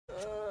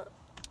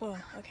Well,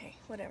 okay,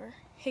 whatever.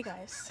 Hey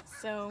guys,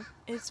 so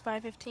it's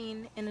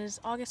 5:15 and it is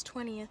August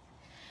 20th,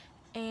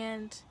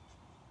 and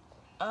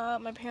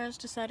my parents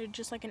decided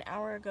just like an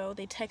hour ago,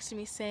 they texted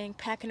me saying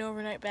pack an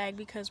overnight bag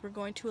because we're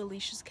going to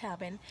Alicia's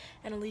cabin,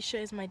 and Alicia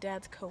is my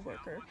dad's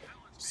coworker.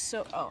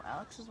 So, oh,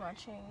 Alex is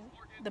watching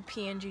the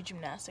PNG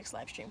gymnastics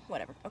live stream,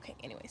 whatever. Okay,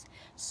 anyways,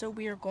 so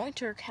we are going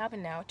to her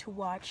cabin now to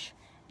watch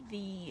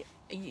the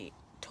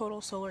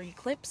total solar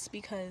eclipse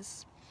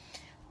because,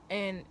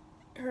 and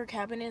her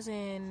cabin is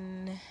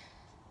in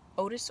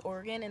Otis,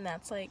 Oregon, and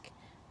that's like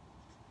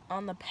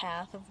on the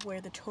path of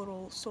where the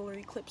total solar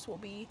eclipse will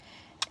be.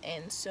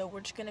 And so we're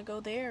just gonna go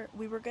there.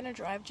 We were gonna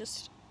drive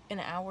just an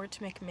hour to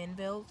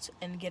McMinnville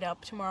and get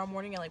up tomorrow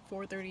morning at like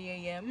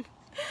 4:30 a.m.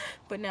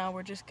 But now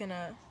we're just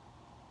gonna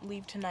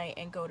leave tonight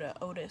and go to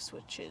Otis,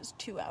 which is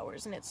 2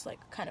 hours, and it's like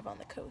kind of on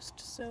the coast.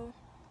 So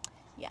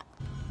yeah,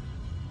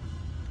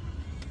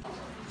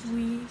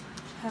 we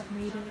have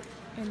made it,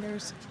 and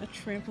there's a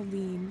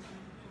trampoline.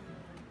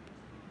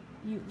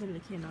 You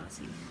literally cannot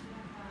see.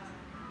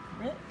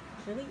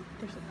 Really?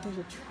 There's a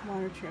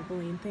water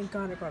trampoline. Thank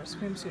God I brought a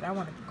swimsuit. I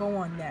want to go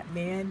on that,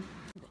 man.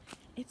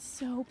 It's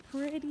so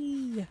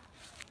pretty.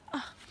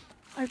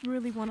 I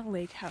really want a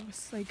lake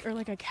house, or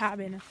like a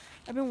cabin.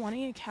 I've been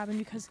wanting a cabin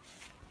because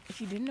if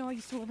you didn't know, I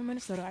used to live in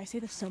Minnesota. I say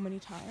this so many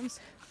times,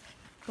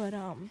 but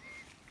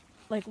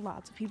like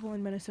lots of people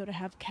in Minnesota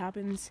have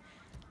cabins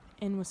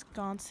in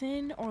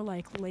Wisconsin or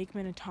like Lake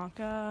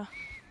Minnetonka,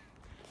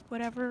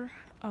 whatever.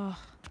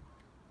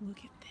 Look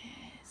at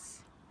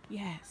this.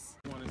 Yes.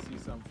 You want to see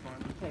something fun?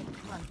 Okay,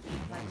 come on.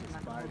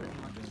 Spider,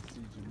 and then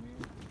see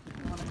Jamil.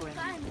 You want to go in?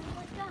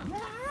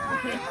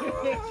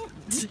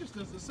 He just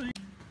does the same.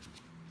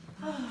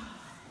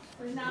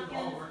 We're not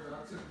gonna.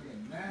 I took me a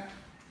nap.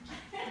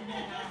 I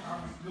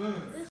was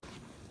good.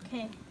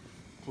 Okay.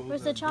 Close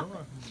Where's that the chocolate?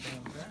 door.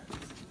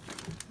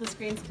 The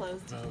screen's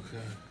closed.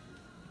 Okay.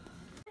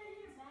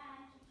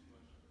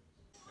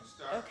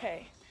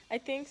 Okay, I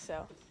think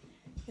so.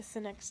 It's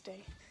the next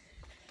day.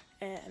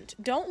 And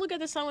don't look at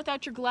the sun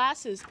without your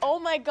glasses. Oh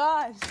my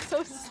god,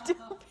 so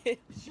stupid.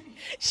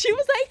 She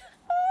was like,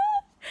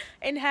 ah,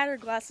 and had her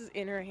glasses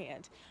in her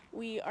hand.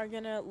 We are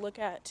gonna look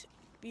at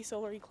the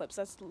solar eclipse.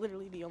 That's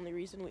literally the only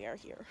reason we are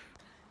here.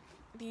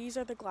 These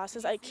are the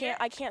glasses. I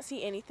can't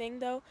see anything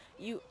though.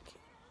 I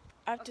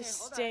have to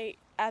stare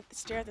at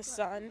the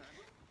sun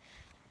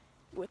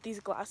with these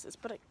glasses,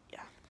 but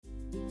yeah.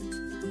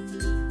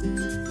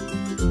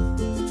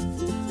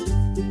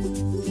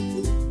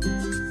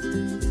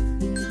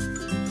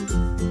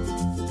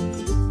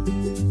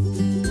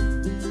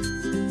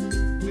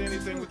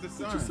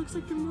 It just looks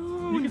like the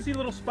moon. You can see a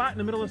little spot in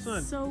the middle of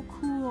the sun. So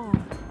cool.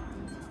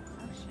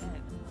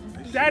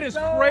 That is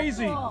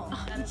crazy. Cool. You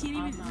can't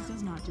even. This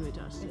does not do it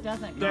justice. It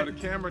doesn't. No, the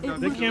camera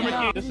doesn't. The camera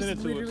can't It send it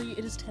is to us. literally.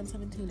 It is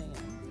 10:17 a.m.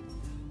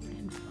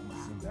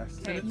 That's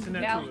Send it to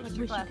Now us. put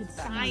your Wish you glasses could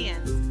back.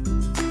 Science.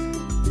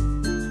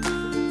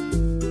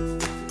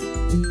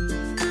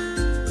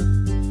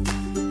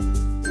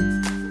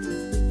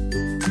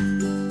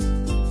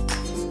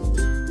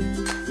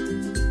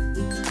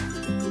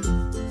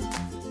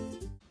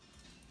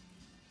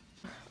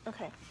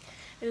 Okay,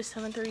 it is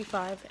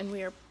 7:35 and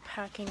we are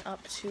packing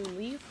up to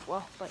leave.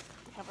 Well, like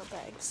we have our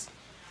bags,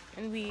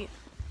 and we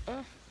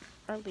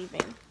are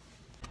leaving.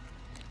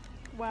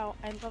 Wow,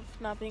 I love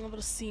not being able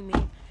to see me.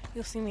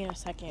 You'll see me in a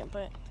second,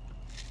 but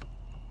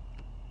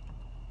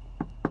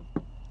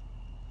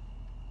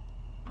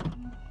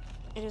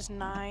it is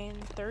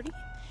 9:30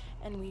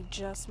 and we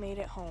just made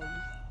it home.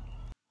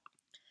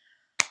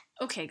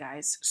 Okay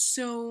guys,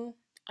 so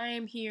I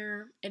am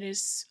here. It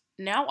is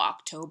now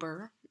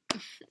October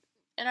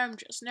and I'm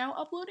just now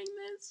uploading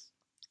this.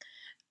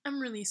 I'm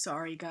really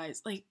sorry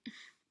guys. Like,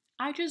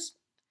 I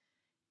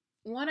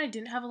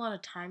didn't have a lot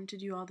of time to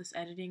do all this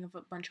editing of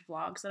a bunch of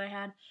vlogs that I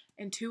had,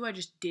 and two,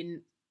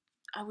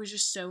 I was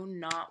just so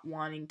not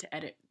wanting to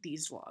edit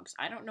these vlogs.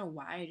 I don't know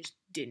why, I just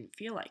didn't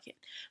feel like it.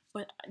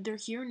 But they're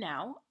here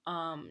now,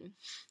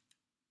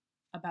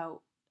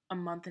 about a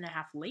month and a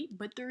half late,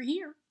 but they're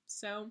here.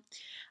 So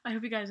I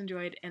hope you guys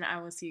enjoyed, and I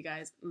will see you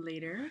guys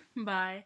later. Bye.